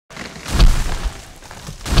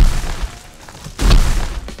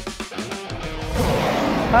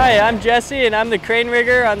Hi, I'm Jesse and I'm the crane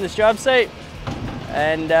rigger on this job site,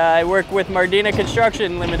 and I work with Mardina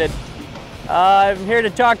Construction Limited. I'm here to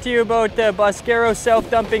talk to you about the Boscaro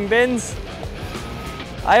self-dumping bins.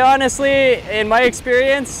 I honestly, in my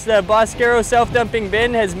experience, the Boscaro self-dumping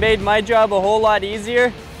bin has made my job a whole lot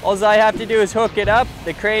easier. All I have to do is hook it up,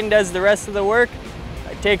 the crane does the rest of the work,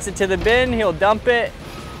 it takes it to the bin, he'll dump it.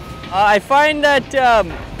 I find that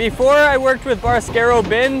before I worked with Boscaro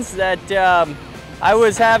bins that I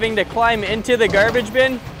was having to climb into the garbage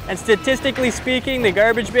bin, and statistically speaking, the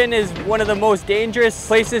garbage bin is one of the most dangerous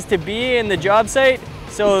places to be in the job site.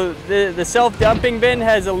 So the self-dumping bin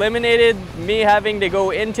has eliminated me having to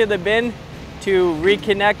go into the bin to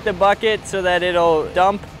reconnect the bucket so that it'll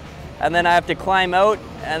dump, and then I have to climb out.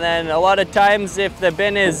 And then a lot of times if the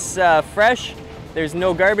bin is fresh, there's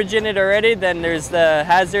no garbage in it already, then there's the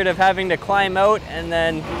hazard of having to climb out and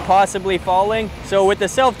then possibly falling. So with the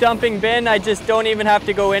self-dumping bin, I just don't even have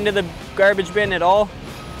to go into the garbage bin at all.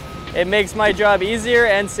 It makes my job easier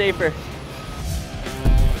and safer.